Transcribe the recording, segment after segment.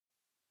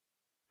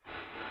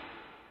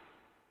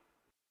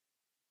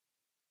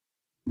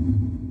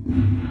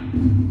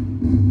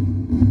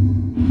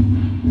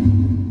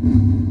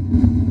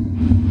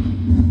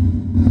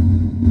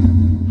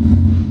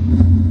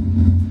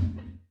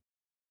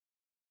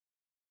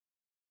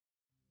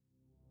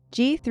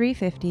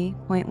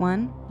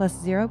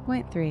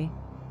G350.1-0.3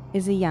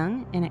 is a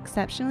young and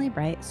exceptionally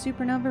bright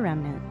supernova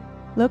remnant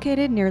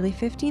located nearly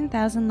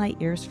 15,000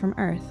 light-years from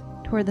Earth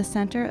toward the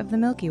center of the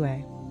Milky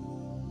Way.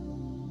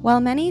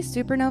 While many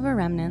supernova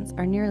remnants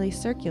are nearly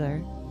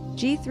circular,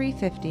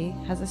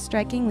 G350 has a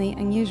strikingly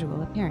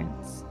unusual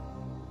appearance.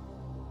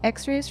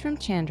 X-rays from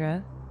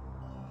Chandra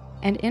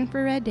and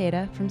infrared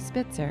data from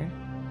Spitzer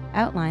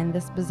outline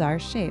this bizarre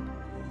shape,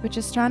 which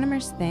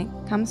astronomers think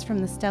comes from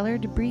the stellar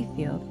debris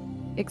field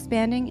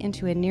expanding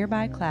into a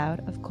nearby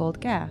cloud of cold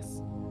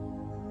gas.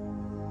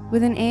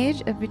 With an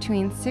age of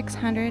between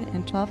 600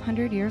 and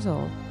 1200 years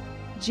old,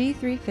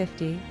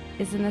 G350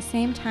 is in the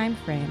same time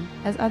frame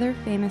as other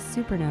famous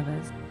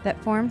supernovas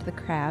that formed the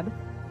Crab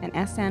and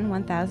SN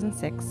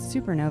 1006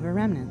 supernova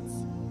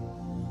remnants.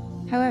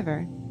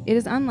 However, it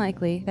is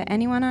unlikely that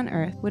anyone on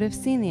Earth would have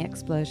seen the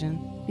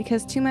explosion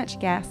because too much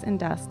gas and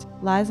dust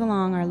lies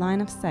along our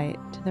line of sight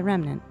to the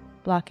remnant,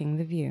 blocking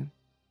the view.